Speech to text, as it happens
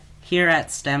Here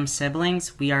at STEM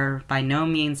Siblings, we are by no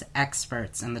means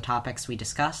experts in the topics we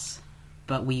discuss,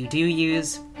 but we do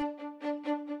use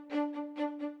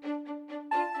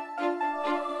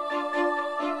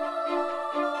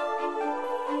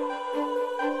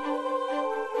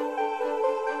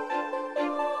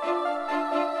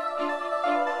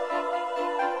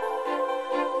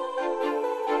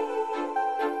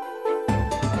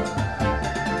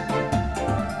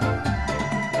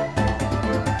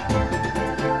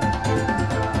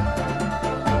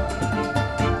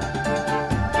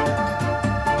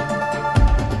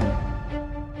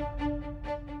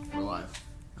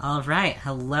Alright,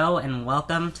 hello and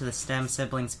welcome to the STEM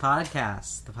Siblings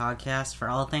Podcast, the podcast for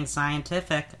all things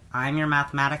scientific. I'm your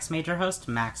mathematics major host,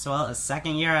 Maxwell, a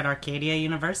second year at Arcadia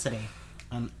University.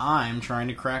 And I'm trying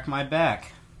to crack my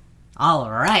back.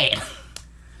 Alright!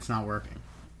 It's not working.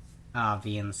 Ah,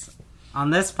 beans.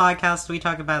 On this podcast, we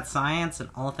talk about science and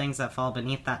all things that fall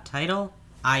beneath that title.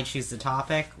 I choose the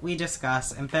topic, we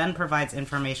discuss, and Ben provides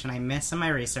information I miss in my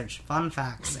research, fun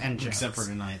facts, and jokes. Except for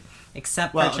tonight.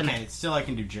 Except well, for tonight. Okay, still I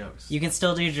can do jokes. You can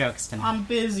still do jokes tonight. I'm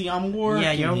busy, I'm working.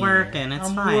 Yeah, you're working.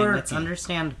 It's fine. Working. It's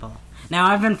understandable. Now,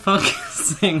 I've been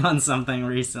focusing on something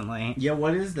recently. Yeah,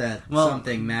 what is that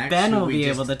something, Max? Ben will be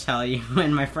able to tell you,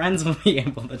 and my friends will be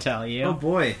able to tell you. Oh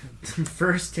boy,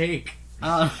 first take.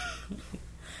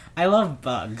 I love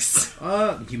bugs.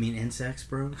 You mean insects,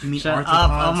 bro? You mean Shut arthropods?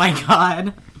 up, oh my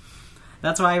god.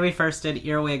 That's why we first did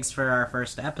earwigs for our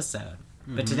first episode.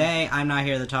 Mm-hmm. But today, I'm not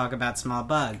here to talk about small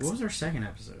bugs. What was our second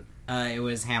episode? It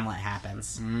was Hamlet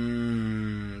Happens.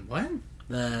 What?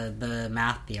 The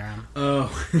math theorem.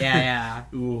 Oh. Yeah.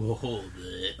 Ooh, hold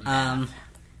it.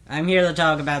 I'm here to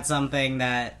talk about something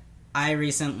that I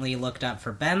recently looked up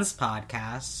for Ben's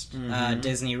podcast,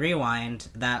 Disney Rewind,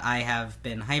 that I have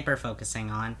been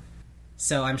hyper-focusing on.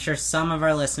 So I'm sure some of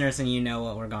our listeners and you know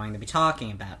what we're going to be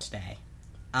talking about today.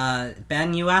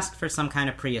 Ben, you asked for some kind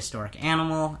of prehistoric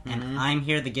animal, and I'm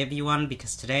here to give you one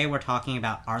because today we're talking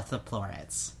about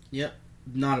arthropleurids. Yep,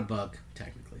 not a bug,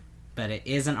 technically. But it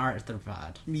is an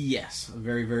arthropod. Yes, a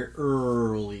very, very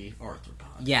early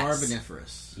arthropod. Yes.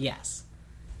 Carboniferous. Yes.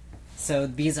 So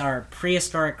these are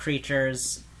prehistoric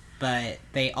creatures, but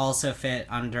they also fit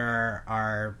under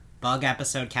our bug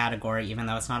episode category, even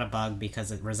though it's not a bug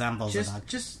because it resembles a bug.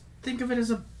 Just think of it as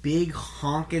a big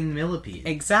honkin' millipede.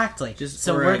 Exactly.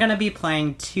 So we're going to be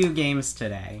playing two games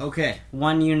today. Okay.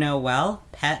 One you know well,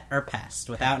 pet or pest.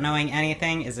 Without knowing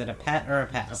anything, is it a pet or a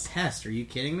pest? A pest? Are you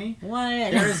kidding me? What?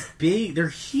 They're as big. They're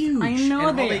huge. I know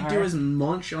and they all they are. do is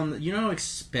munch on the... You know how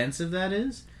expensive that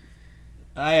is?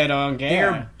 I don't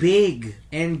care. They're big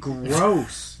and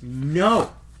gross.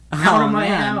 No. Out of my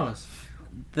house.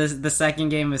 The second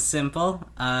game is simple.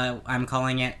 I'm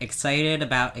calling it Excited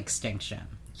About Extinction.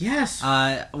 Yes.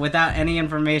 Without any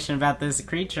information about this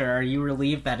creature, are you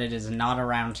relieved that it is not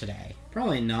around today?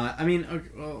 Probably not. I mean,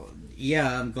 well,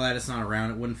 yeah, I'm glad it's not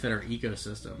around. It wouldn't fit our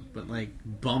ecosystem. But,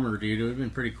 bummer, dude. It would have been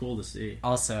pretty cool to see.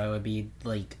 Also, it would be,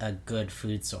 a good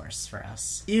food source for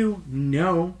us. Ew,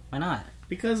 no. Why not?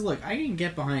 Because, look, I can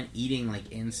get behind eating,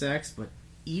 insects, but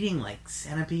eating,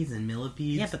 centipedes and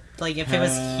millipedes... Yeah, but, if it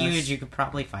was huge, you could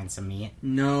probably find some meat.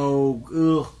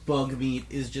 No, bug meat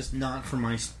is just not for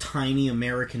my tiny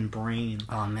American brain.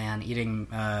 Oh, man, eating,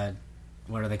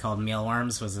 what are they called,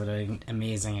 mealworms was an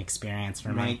amazing experience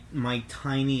for me. My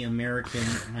tiny American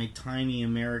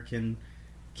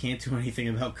can't do anything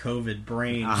about COVID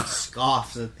brain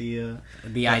scoffs at the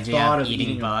idea thought of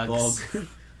eating bugs. Bug.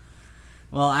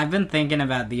 Well, I've been thinking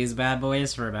about these bad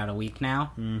boys for about a week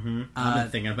now. Mm-hmm. I've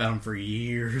been thinking about them for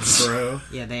years, bro.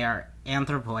 Yeah, they are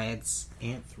anthropoids.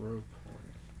 Anthropoid.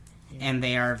 And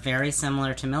they are very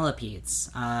similar to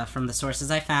millipedes. From the sources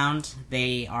I found,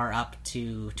 they are up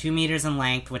to 2 meters in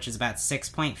length, which is about 6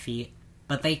 feet.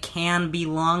 But they can be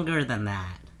longer than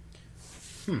that.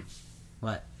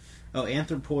 What? Oh,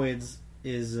 anthropoids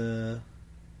is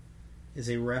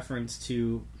a reference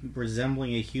to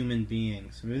resembling a human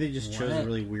being. So maybe they just chose a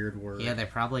really weird word. Yeah, they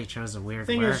probably chose a weird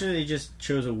word. I think they just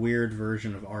chose a weird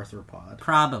version of arthropod.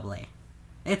 Probably.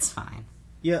 It's fine.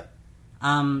 Yep.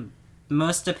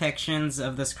 Most depictions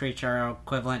of this creature are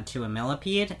equivalent to a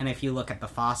millipede, and if you look at the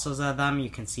fossils of them, you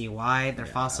can see why. Their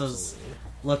fossils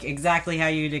look exactly how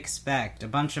you'd expect. A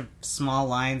bunch of small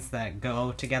lines that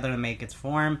go together to make its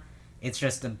form. It's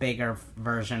just a bigger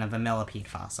version of a millipede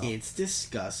fossil. It's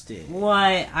disgusting.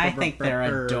 What? I think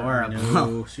they're adorable.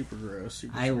 No, super gross.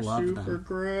 I love them. Super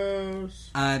gross.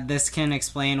 This can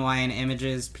explain why in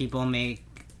images people make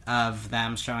of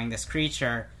them showing this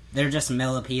creature, they're just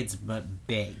millipedes, but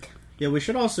big. Yeah, we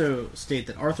should also state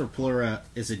that Arthropleura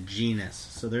is a genus,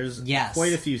 so there's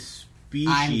quite a few species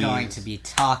I'm going to be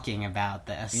talking about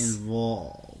this.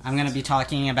 involved. I'm going to be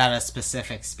talking about a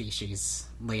specific species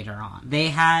later on. They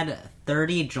had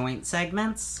 30 joint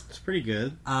segments. It's pretty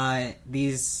good.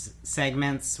 These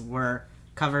segments were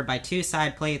covered by 2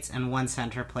 side plates and 1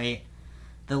 center plate.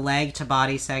 The leg to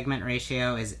body segment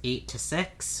ratio is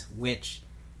 8:6, which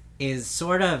is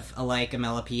sort of like a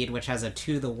millipede, which has a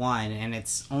 2:1, and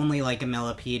it's only like a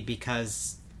millipede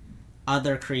because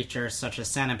other creatures, such as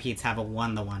centipedes, have a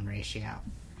 1:1 ratio.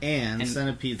 And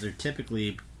centipedes are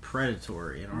typically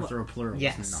predatory, and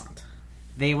Arthropleura was not.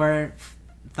 They were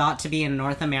thought to be in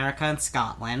North America and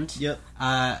Scotland. Yep.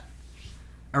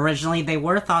 Originally, they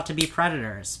were thought to be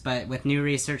predators, but with new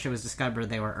research, it was discovered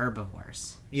they were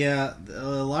herbivores. Yeah,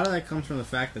 a lot of that comes from the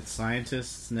fact that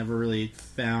scientists never really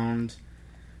found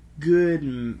good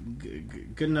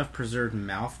enough preserved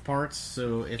mouth parts.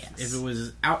 So if it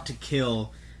was out to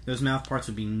kill, those mouth parts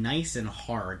would be nice and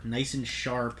hard, nice and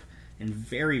sharp, and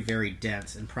very, very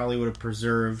dense, and probably would have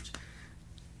preserved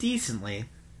decently.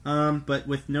 But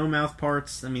with no mouth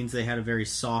parts, that means they had a very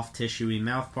soft, tissuey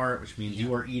mouth part, which means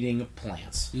you are eating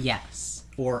plants. Yes.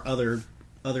 Or other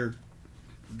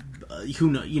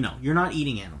who know, you're not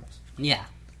eating animals. Yeah.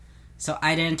 So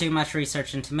I didn't do much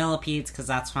research into millipedes because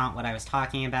that's not what I was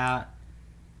talking about.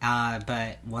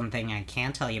 But one thing I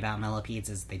can tell you about millipedes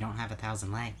is they don't have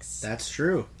 1,000 legs. That's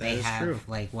true. They have,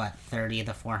 30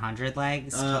 to 400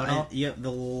 legs total?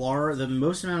 The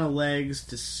most amount of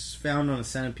legs found on a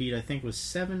centipede, I think, was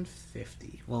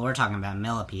 750. Well, we're talking about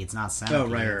millipedes, not centipedes.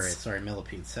 Oh, right. Sorry,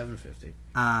 millipedes, 750.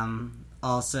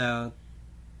 Also,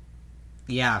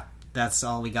 yeah, that's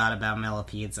all we got about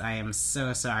millipedes. I am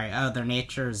so sorry. Oh, they're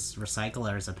nature's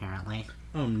recyclers, apparently.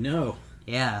 Oh, no.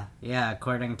 Yeah,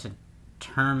 according to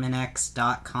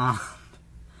Terminix.com.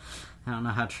 I don't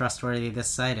know how trustworthy this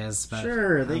site is, but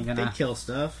sure, they kill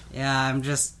stuff. Yeah,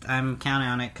 I'm counting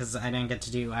on it because I didn't get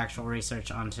to do actual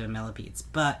research onto millipedes.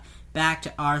 But back to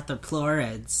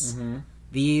arthropleurids. Mm-hmm.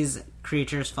 These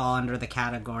creatures fall under the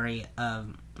category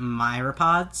of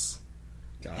myriapods.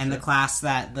 Gotcha. And the class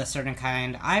that the certain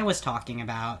kind I was talking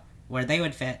about, where they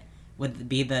would fit, would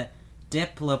be the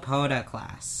Diplopoda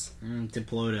class.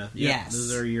 Diploda. Yep, yes.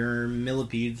 Those are your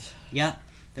millipedes. Yep.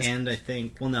 And I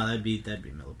think, that'd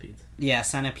be millipedes. Yeah,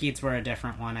 centipedes were a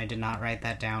different one. I did not write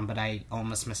that down, but I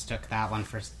almost mistook that one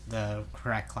for the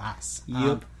correct class.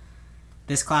 Yep.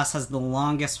 This class has the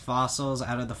longest fossils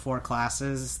out of the 4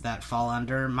 classes that fall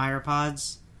under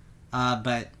myriapods,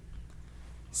 but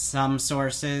some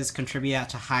sources contribute that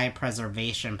to high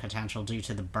preservation potential due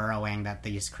to the burrowing that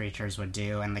these creatures would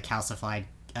do and the calcified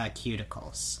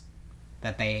cuticles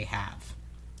that they have.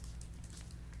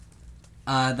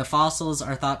 The fossils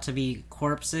are thought to be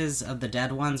corpses of the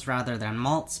dead ones rather than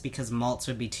molts, because molts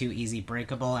would be too easy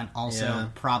breakable and also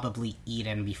probably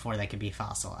eaten before they could be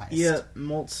fossilized. Yeah,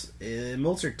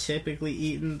 molts are typically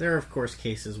eaten. There are, of course,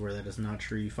 cases where that is not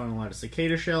true. You find a lot of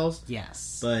cicada shells.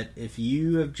 Yes. But if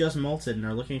you have just molted and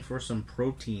are looking for some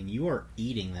protein, you are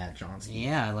eating that, Johnson.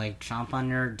 Yeah, like chomp on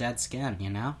your dead skin,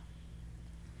 you know?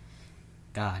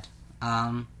 God.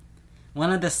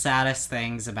 One of the saddest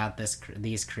things about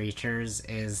these creatures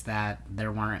is that there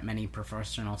weren't many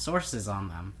professional sources on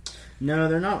them. No,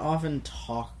 they're not often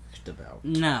talked about.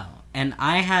 No, and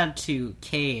I had to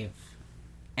cave,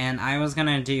 and I was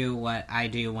gonna do what I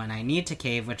do when I need to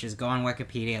cave, which is go on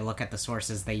Wikipedia, look at the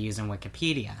sources they use in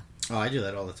Wikipedia. Oh, I do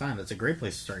that all the time. That's a great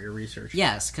place to start your research.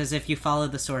 Yes, because if you follow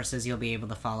the sources, you'll be able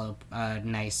to follow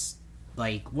nice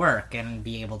work and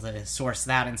be able to source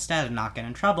that instead and not get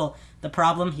in trouble. The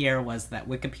problem here was that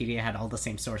Wikipedia had all the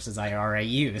same sources I already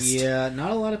used. Yeah, not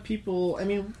a lot of people. I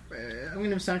mean, I'm going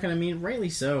to sound kind of mean, rightly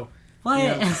so. What? You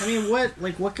know, I mean,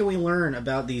 what can we learn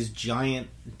about these giant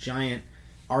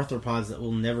arthropods that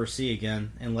we'll never see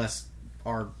again unless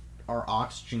our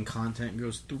oxygen content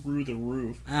goes through the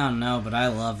roof? I don't know, but I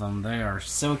love them. They are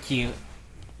so cute.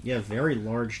 Yeah, very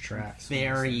large tracks.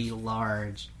 Very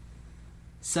large.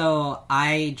 So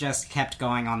I just kept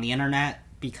going on the internet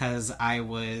because I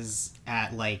was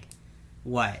at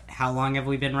how long have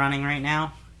we been running right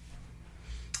now?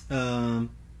 An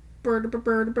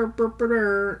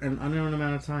unknown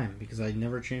amount of time because I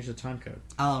never changed the time code.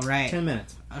 Oh, right. 10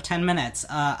 minutes. Oh, 10 minutes.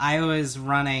 I was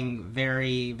running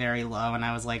very, very low, and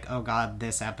I was like, oh god,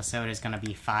 this episode is going to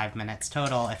be 5 minutes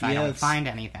total if I don't find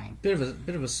anything. Bit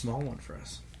of a small one for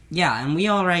us. Yeah, and we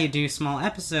already do small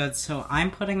episodes, so I'm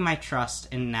putting my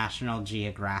trust in National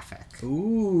Geographic.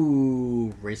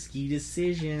 Ooh, risky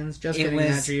decisions. Just kidding,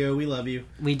 Nat Geo, we love you.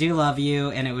 We do love you,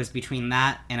 and it was between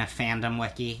that and a fandom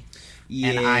wiki. Yeah,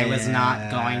 and I was not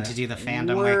going to do the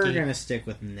fandom wiki. We're going to stick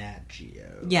with Nat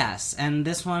Geo. Yes, and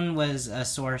this one was a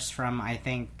source from, I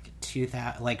think,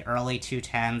 early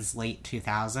 2010s, late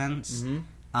 2000s.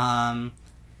 Mm-hmm.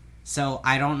 So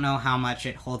I don't know how much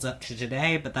it holds up to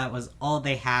today, but that was all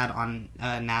they had on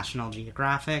National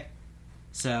Geographic.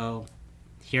 So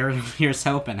here's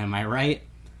hoping, am I right?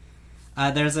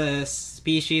 There's a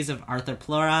species of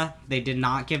Arthropleura. They did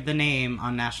not give the name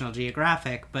on National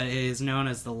Geographic, but it is known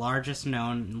as the largest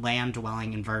known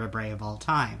land-dwelling invertebrate of all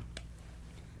time.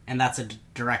 And that's a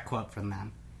direct quote from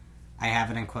them. I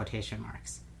have it in quotation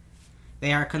marks.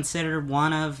 They are considered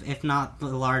one of, if not the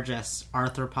largest,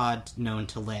 arthropod known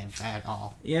to live at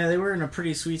all. Yeah, they were in a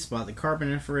pretty sweet spot. The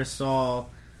Carboniferous saw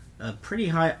a pretty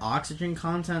high oxygen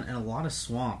content and a lot of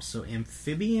swamps. So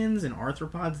amphibians and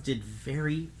arthropods did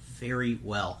very, very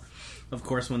well. Of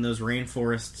course, when those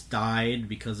rainforests died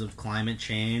because of climate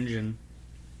change and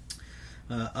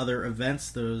other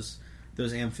events, those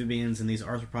amphibians and these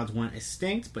arthropods went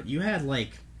extinct. But you had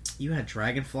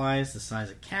dragonflies the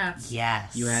size of cats.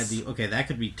 Yes. You had that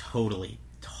could be totally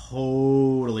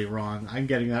wrong. I'm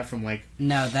getting that from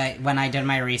No, when I did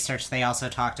my research, they also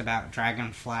talked about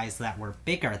dragonflies that were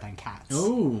bigger than cats.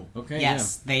 Oh, okay.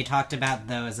 Yes, they talked about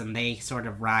those, and they sort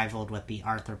of rivaled with the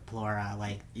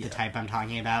Arthropleura, the type I'm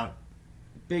talking about.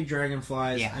 Big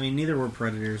dragonflies. Yeah. I mean, neither were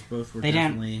predators. Both were they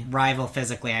definitely... didn't rival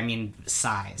physically, I mean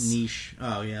size. Niche.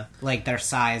 Oh, yeah. Their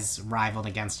size rivaled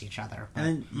against each other. But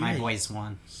and then my boys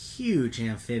won. Huge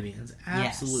amphibians.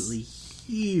 Absolutely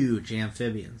huge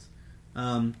amphibians.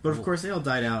 But of course, they all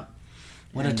died out.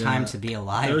 What a time to be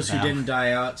alive, Those though. who didn't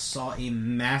die out saw a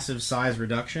massive size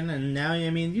reduction, and now, I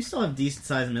mean, you still have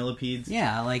decent-sized millipedes.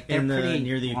 Yeah, they're pretty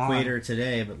near the long. equator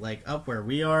today, but, up where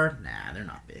we are, nah, they're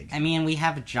not big. I mean, we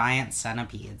have giant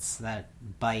centipedes that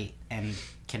bite and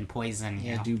can poison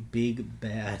you. Yeah, do big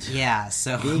bad. Yeah,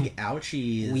 so... Big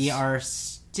ouchies. We are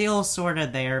still sort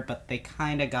of there, but they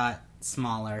kind of got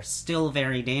smaller. Still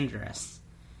very dangerous.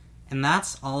 And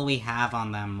that's all we have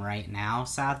on them right now,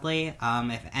 sadly.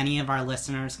 If any of our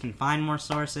listeners can find more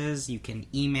sources, you can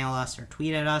email us or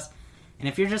tweet at us. And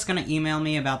if you're just going to email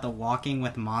me about the Walking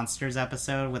with Monsters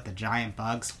episode with the giant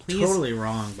bugs, please... Totally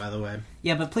wrong, by the way.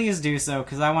 Yeah, but please do so,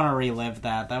 because I want to relive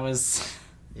that. That was...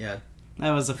 Yeah.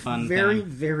 That was a fun Very, thing.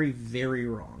 very, very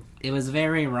wrong. It was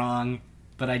very wrong,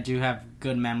 but I do have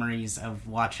good memories of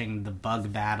watching the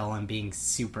bug battle and being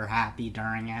super happy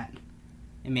during it.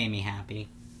 It made me happy.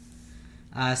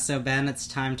 So, Ben, it's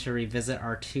time to revisit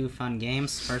our two fun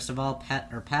games. First of all, Pet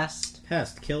or Pest?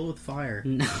 Pest. Kill with fire.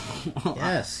 No.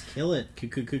 Yes, kill it.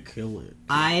 Kill it.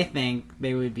 I think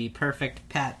they would be perfect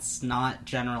pets, not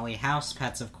generally house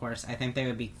pets, of course. I think they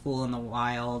would be cool in the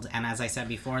wild, and as I said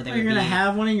before, they would be... You're gonna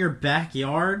have one in your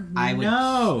backyard?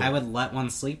 No! I would let one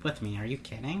sleep with me. Are you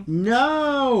kidding?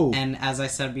 No! And as I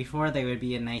said before, they would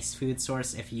be a nice food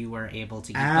source if you were able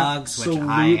to eat Absolutely bugs,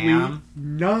 which I am.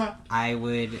 Not. I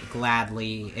would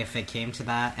gladly, if it came to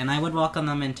that, and I would welcome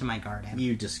them into my garden.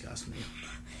 You disgust me.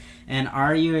 And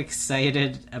are you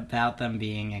excited about them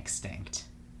being extinct?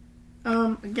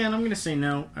 Again, I'm going to say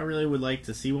no. I really would like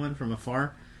to see one from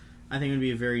afar. I think it would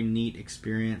be a very neat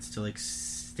experience to,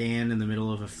 stand in the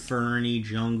middle of a ferny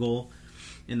jungle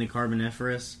in the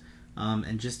Carboniferous,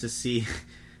 and just to see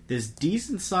this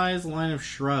decent-sized line of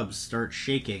shrubs start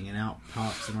shaking and out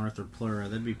pops an Arthropleura.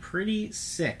 That'd be pretty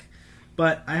sick.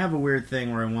 But I have a weird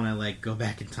thing where I want to, go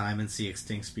back in time and see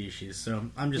extinct species, so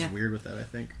I'm just weird with that, I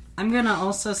think. I'm gonna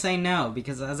also say no,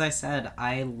 because as I said,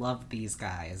 I love these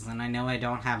guys, and I know I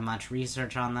don't have much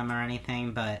research on them or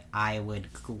anything, but I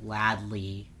would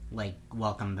gladly,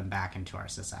 welcome them back into our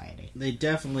society. It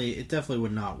definitely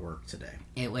would not work today.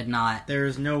 It would not. There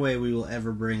is no way we will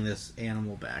ever bring this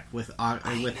animal back with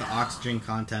the oxygen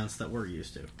contents that we're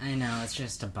used to. I know, it's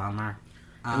just a bummer.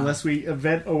 Unless we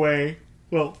invent a way...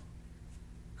 Well,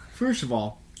 first of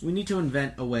all, we need to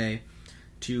invent a way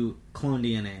to clone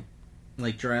DNA.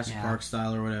 Like Jurassic Park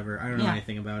style or whatever. I don't know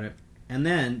anything about it. And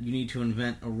then you need to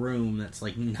invent a room that's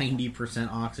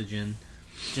 90% oxygen,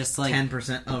 just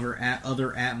 10%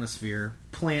 other atmosphere,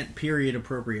 plant period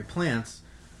appropriate plants,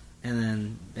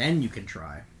 and then you can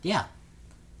try. Yeah.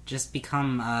 Just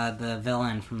become the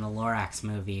villain from the Lorax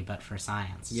movie, but for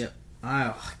science. Yep.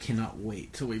 I cannot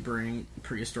wait till we bring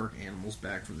prehistoric animals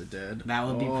back from the dead. That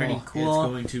would be pretty cool.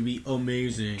 It's going to be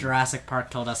amazing. Jurassic Park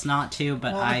told us not to,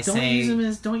 but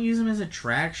don't use them as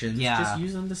attractions. Yeah. Just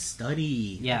use them to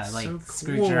study. Yeah, it's so cool.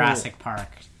 Screw Jurassic Park.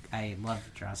 I love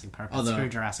Jurassic Park, but screw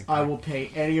Jurassic Park. I will pay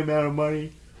any amount of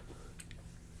money.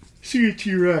 See a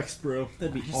T-Rex, bro.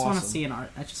 That'd be awesome.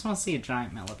 I just want to see a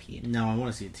giant millipede. No, I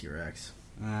want to see a T-Rex.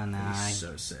 No,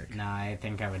 so sick. No, I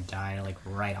think I would die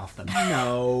right off the bat.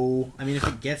 No, I mean if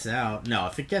it gets out,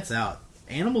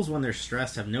 animals when they're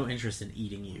stressed have no interest in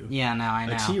eating you. Yeah, no, I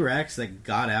know. A T-Rex that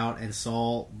got out and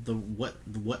saw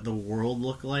what the world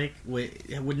looked like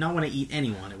it would not want to eat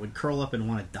anyone. It would curl up and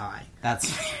want to die.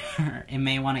 That's fair. It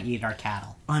may want to eat our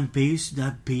cattle. I'm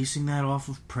basing that off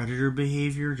of predator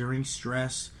behavior during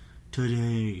stress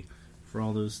today. For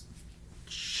all those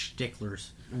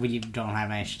sticklers. We don't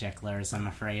have any sticklers, I'm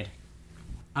afraid.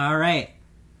 Alright.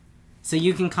 So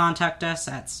you can contact us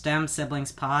at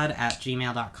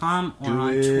stemsiblingspod@gmail.com or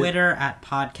on Twitter at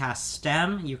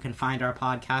podcaststem. You can find our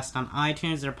podcast on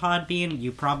iTunes or Podbean.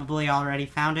 You probably already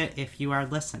found it if you are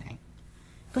listening.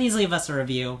 Please leave us a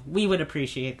review. We would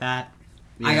appreciate that.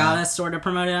 Yeah. I got us sort of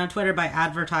promoted on Twitter by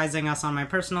advertising us on my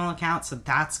personal account, so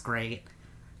that's great.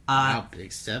 Wow,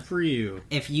 big step for you.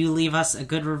 If you leave us a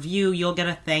good review, you'll get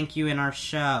a thank you in our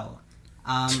show.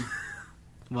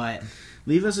 What?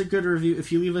 Leave us a good review.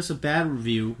 If you leave us a bad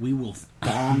review, we will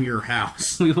bomb your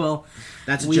house. We will.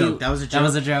 That's a joke. That was a joke. That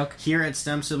was a joke. Here at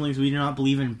STEM Siblings, we do not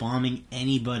believe in bombing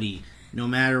anybody, no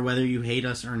matter whether you hate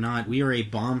us or not. We are a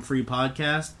bomb-free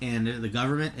podcast, and the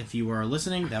government, if you are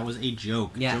listening, that was a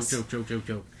joke. Yes.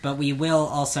 Joke. But we will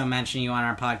also mention you on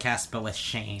our podcast, but with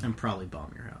shame. And probably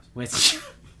bomb your house. With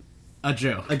a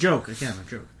joke. A joke. Again, a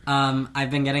joke.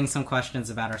 I've been getting some questions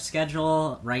about our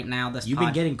schedule. Right now, You've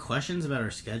been getting questions about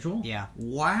our schedule? Yeah.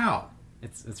 Wow.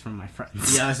 It's from my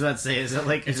friends. Yeah, I was about to say, is it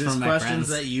like, is this questions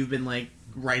that you've been, like,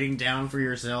 writing down for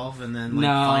yourself and then, like,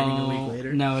 finding a week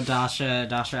later? No,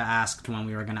 Dasha asked when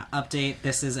we were going to update.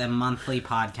 This is a monthly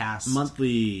podcast.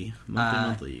 Monthly.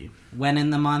 When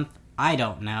in the month, I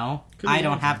don't know. I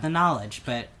don't have the knowledge,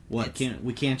 but... What,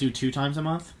 we can't do 2 times a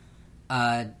month?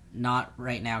 Not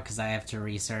right now, because I have to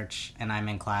research, and I'm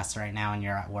in class right now, and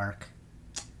you're at work.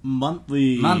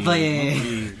 Monthly.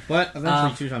 But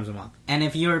eventually 2 times a month. And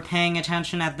if you were paying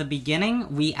attention at the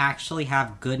beginning, we actually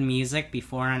have good music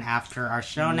before and after our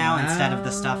show now, instead of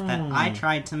the stuff that I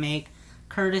tried to make,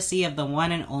 courtesy of the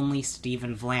one and only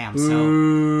Stephen Vlam.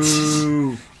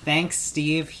 So, thanks,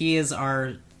 Steve. He is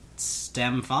our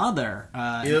STEM father.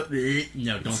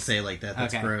 No, don't say it like that.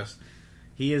 That's gross.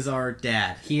 He is our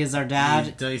dad. He is our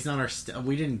dad. He's not our...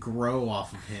 we didn't grow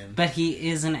off of him. But he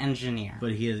is an engineer.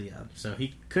 But he is, yeah. So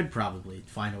he could probably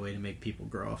find a way to make people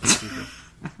grow off of people.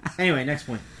 Anyway, next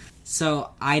point.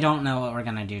 So, I don't know what we're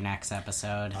going to do next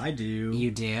episode. I do. You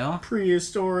do?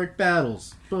 Prehistoric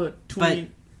battles. But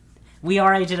we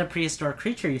already did a prehistoric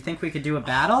creature. You think we could do a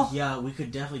battle? Yeah, we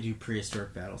could definitely do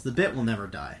prehistoric battles. The bit will never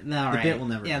die. The bit will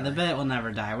never die. Yeah, the bit will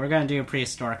never die. We're going to do a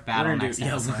prehistoric battle next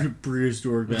episode. We're going to do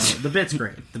prehistoric battle. The bit's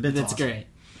great. The bit's awesome. Great.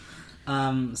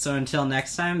 So until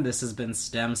next time, this has been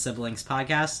STEM Siblings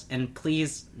Podcast, and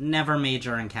please never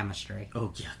major in chemistry.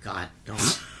 Oh, yeah, God,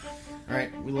 don't.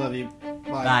 Alright, we love you.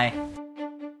 Bye. Bye.